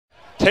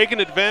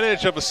taking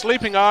advantage of a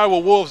sleeping Iowa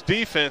Wolves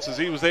defense as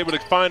he was able to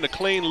find a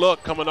clean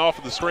look coming off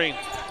of the screen.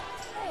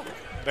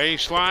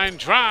 Baseline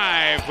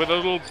drive with a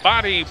little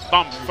body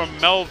bump from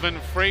Melvin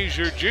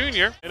Frazier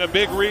Jr. And a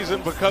big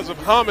reason because of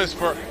Hummus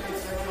for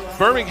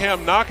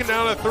Birmingham knocking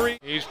down a three.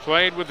 He's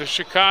played with the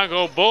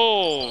Chicago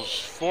Bulls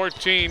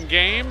 14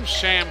 games,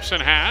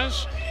 Sampson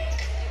has.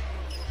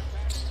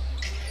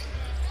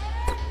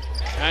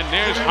 And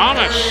there's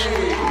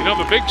Hummus. You know,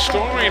 the big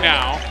story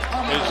now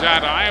is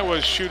that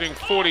Iowa's shooting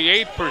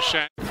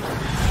 48%.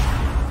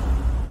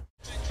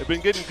 They've been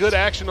getting good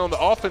action on the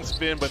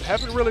offensive end, but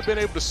haven't really been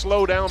able to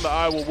slow down the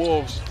Iowa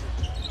Wolves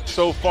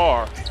so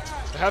far.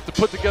 They have to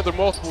put together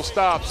multiple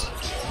stops.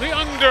 The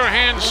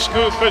underhand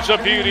scoop is a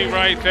beauty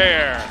right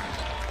there.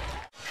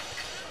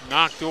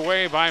 Knocked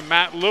away by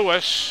Matt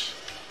Lewis.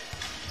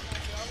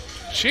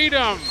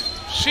 Cheatham,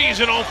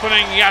 season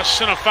opening,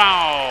 yes, and a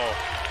foul.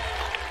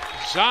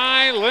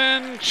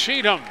 Zylan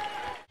Cheatham.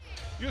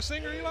 You a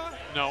singer, Eli?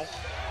 No.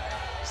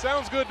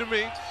 Sounds good to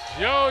me.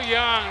 Joe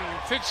Young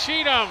to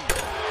Cheatham.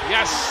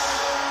 Yes.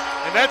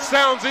 And that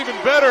sounds even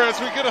better as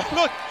we get a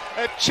look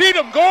at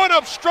Cheatham going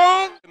up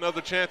strong. Another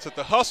chance at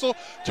the hustle,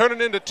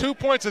 turning into 2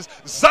 points as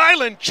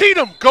Zylan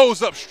Cheatham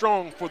goes up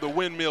strong for the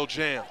windmill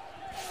jam.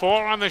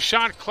 4 on the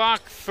shot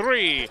clock,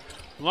 3.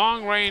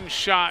 Long range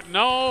shot,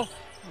 no.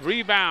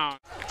 Rebound.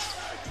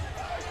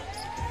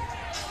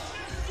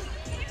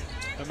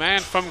 The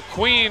man from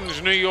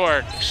Queens, New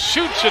York,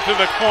 shoots it to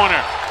the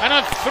corner, and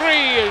a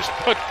 3 is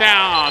put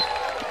down.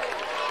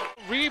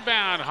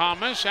 Rebound,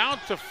 Hummus,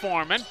 out to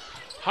Foreman.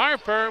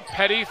 Harper,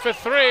 Petty for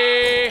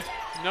 3.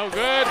 No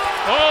good.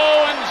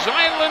 Oh, and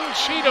Zylan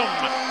Cheatham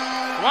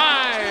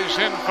flies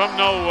in from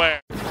nowhere.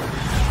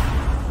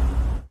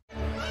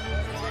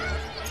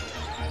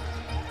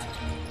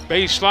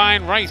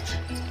 Baseline right.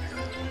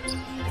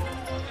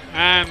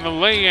 And the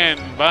lay-in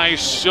by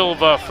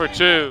Silva for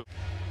 2.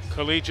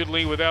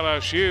 Collegiately with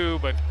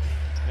LSU, but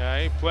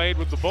he played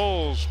with the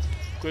Bulls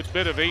good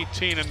bit of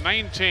 18 and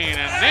 19.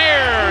 And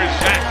there's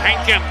Zach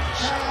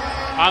Hankins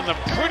on the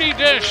pretty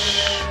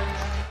dish.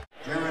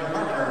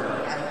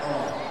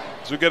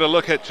 As we get a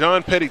look at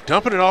John Petty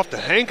dumping it off to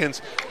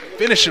Hankins,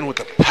 finishing with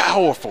a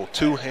powerful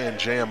two-hand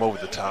jam over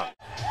the top.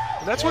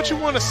 And that's what you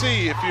want to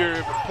see if you're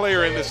a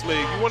player in this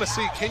league. You want to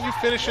see, can you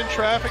finish in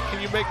traffic?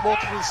 Can you make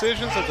multiple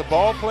decisions as a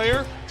ball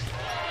player?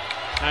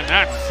 And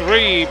that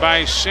 3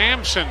 by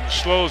Sampson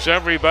slows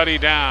everybody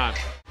down.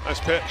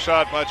 Nice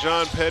shot by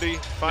John Petty,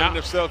 finding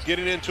himself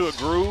getting into a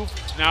groove.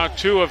 Now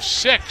 2 of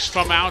 6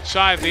 from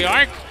outside the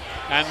arc,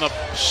 and the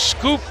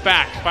scoop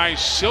back by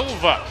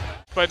Silva,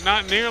 but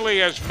not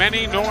nearly as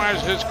many nor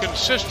as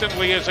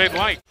consistently as they'd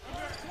like.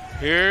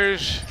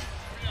 Here's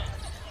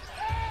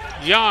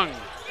Young,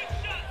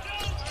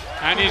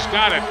 and he's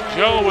got it.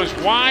 Joe was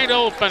wide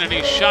open, and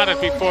he shot it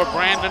before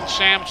Brandon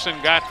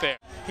Sampson got there.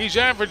 He's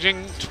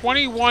averaging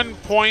 21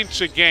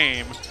 points a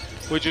game,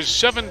 which is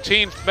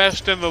 17th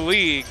best in the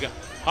league.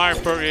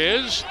 Harper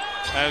is,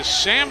 as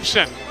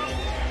Sampson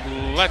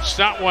lets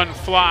that one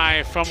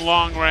fly from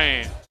long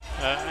range.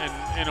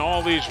 In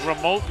all these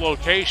remote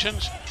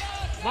locations,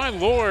 my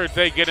Lord,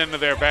 they get into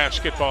their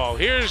basketball.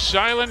 Here's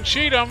Zylan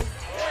Cheatham.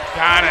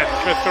 Got it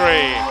for 3.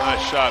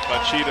 Nice shot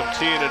by Cheatham,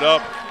 teeing it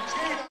up.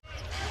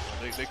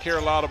 They care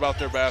a lot about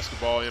their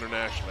basketball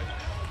internationally.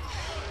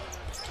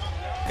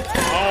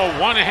 Oh,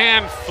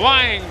 one-hand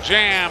flying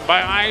jam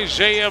by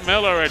Isaiah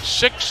Miller at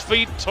 6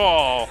 feet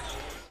tall.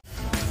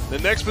 The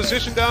next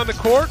position down the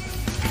court,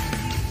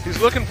 he's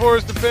looking for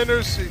his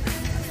defenders.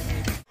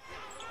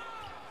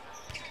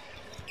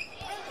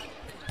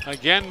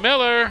 Again,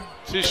 Miller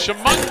to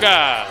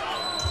Shamunga.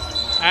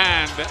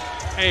 And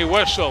a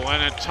whistle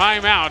and a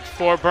timeout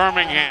for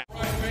Birmingham.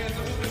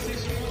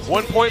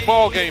 1 point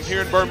ball game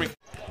here in Birmingham.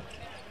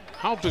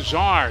 How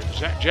bizarre.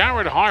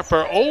 Jared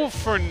Harper 0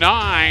 for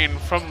 9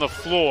 from the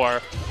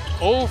floor,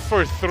 0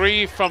 for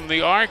 3 from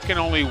the arc, and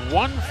only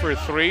 1 for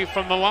 3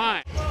 from the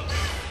line.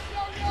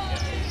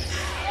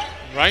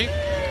 Right.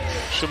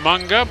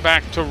 Shamunga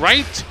back to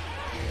right.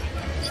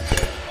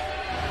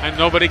 And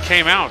nobody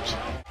came out.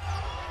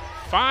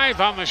 5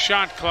 on the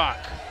shot clock.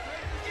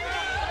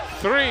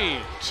 3,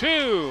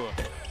 2.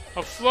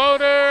 A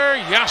floater.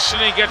 Yes,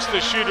 and he gets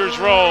the shooter's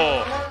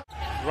roll.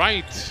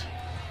 Right.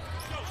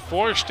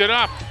 Forced it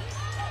up.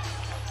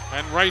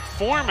 And right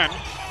Foreman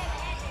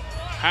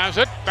has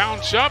it.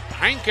 Bounce up.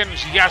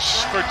 Hankins,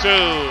 yes, for 2.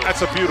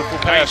 That's a beautiful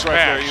pass right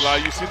there,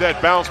 Eli. You see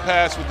that bounce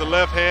pass with the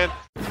left hand.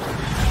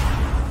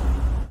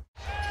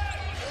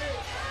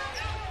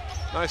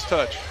 Nice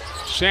touch.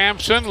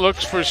 Sampson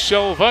looks for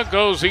Silva,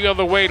 goes the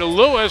other way to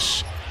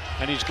Lewis,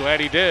 and he's glad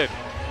he did.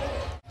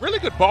 Really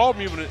good ball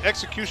movement and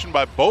execution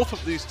by both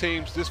of these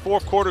teams. This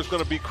fourth quarter is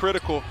going to be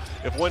critical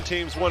if one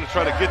team's want to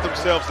try to get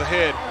themselves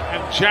ahead.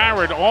 And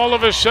Jared, all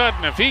of a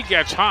sudden, if he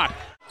gets hot.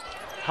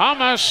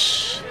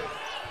 Hummus.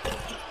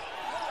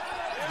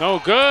 No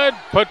good.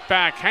 Put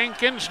back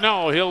Hankins.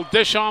 No, he'll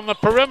dish on the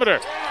perimeter.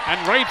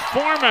 And right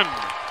Foreman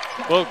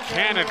will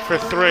can it for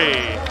 3.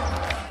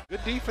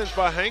 Good defense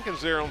by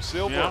Hankins there on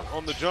Silva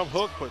on the jump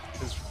hook, but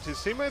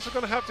his teammates are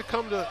going to have to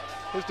come to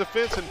his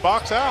defense and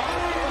box out.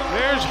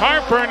 There's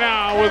Harper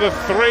now with a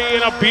three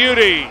and a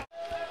beauty.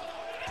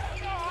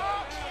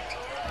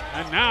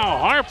 And now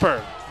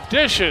Harper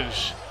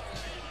dishes.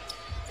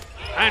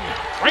 And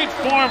Wright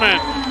Foreman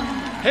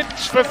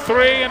hits for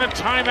three, and a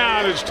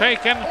timeout is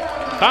taken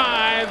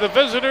by the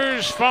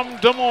visitors from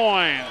Des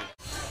Moines.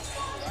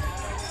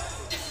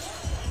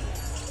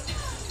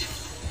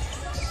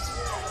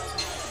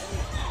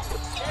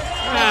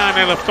 And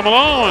they left him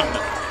alone.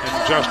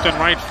 And Justin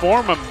Wright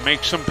Foreman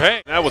makes him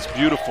pay. That was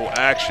beautiful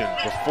action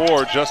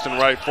before Justin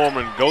Wright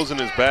Foreman goes in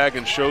his bag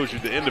and shows you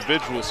the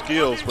individual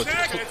skills, but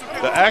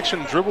the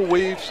action, dribble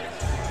weaves,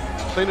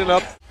 cleaning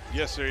up.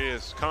 Yes, there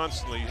is.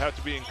 Constantly. You have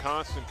to be in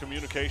constant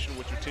communication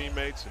with your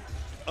teammates and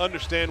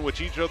understand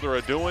what each other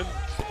are doing.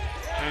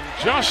 And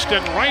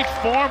Justin Wright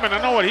Foreman,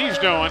 I know what he's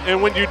doing.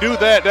 And when you do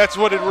that, that's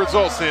what it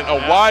results in, a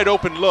wide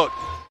open look.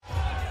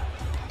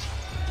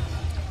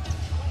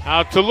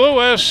 Out to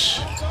Lewis.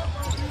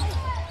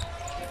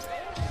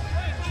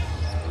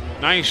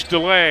 Nice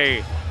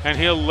delay, and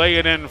he'll lay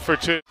it in for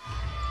two.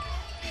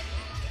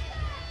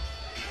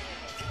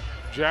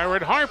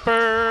 Jared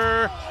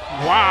Harper.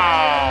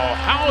 Wow,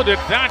 how did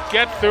that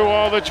get through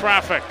all the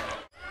traffic?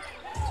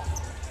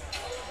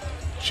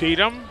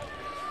 Cheatham.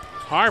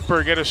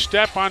 Harper get a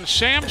step on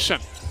Sampson.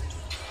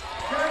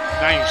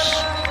 Nice.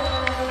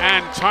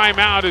 And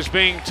timeout is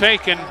being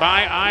taken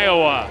by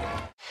Iowa.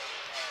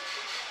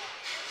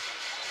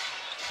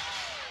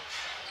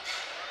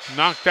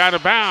 Knocked out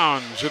of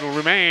bounds. It'll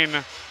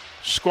remain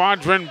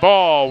Squadron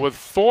ball with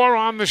 4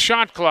 on the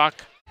shot clock.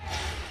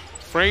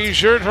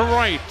 Frazier to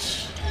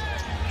Wright.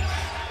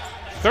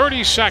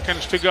 30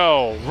 seconds to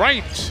go.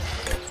 Wright.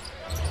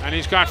 And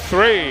he's got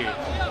 3.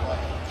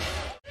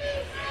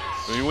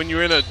 When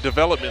you're in a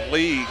development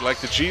league like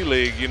the G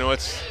League, you know,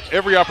 it's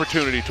every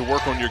opportunity to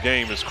work on your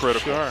game is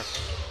critical. Sure.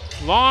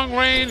 Long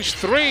range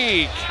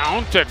 3.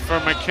 Count it for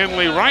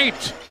McKinley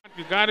Wright.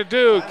 You got to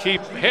do,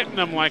 keep hitting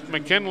them like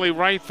McKinley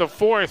Wright the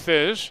 4th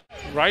is.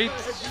 Wright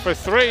for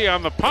 3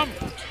 on the pump.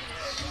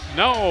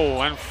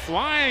 No, and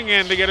flying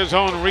in to get his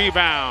own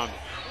rebound.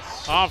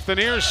 Off the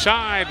near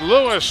side,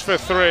 Lewis for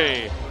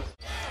 3.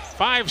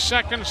 5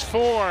 seconds,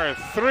 4,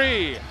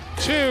 3,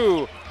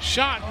 2,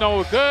 shot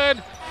no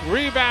good.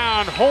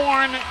 Rebound,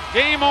 Horn,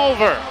 game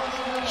over.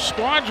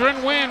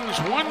 Squadron wins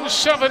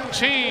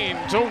 117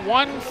 to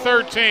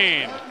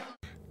 113.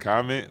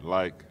 Comment,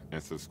 like,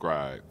 and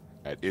subscribe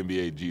at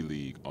NBA G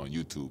League on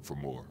YouTube for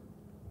more.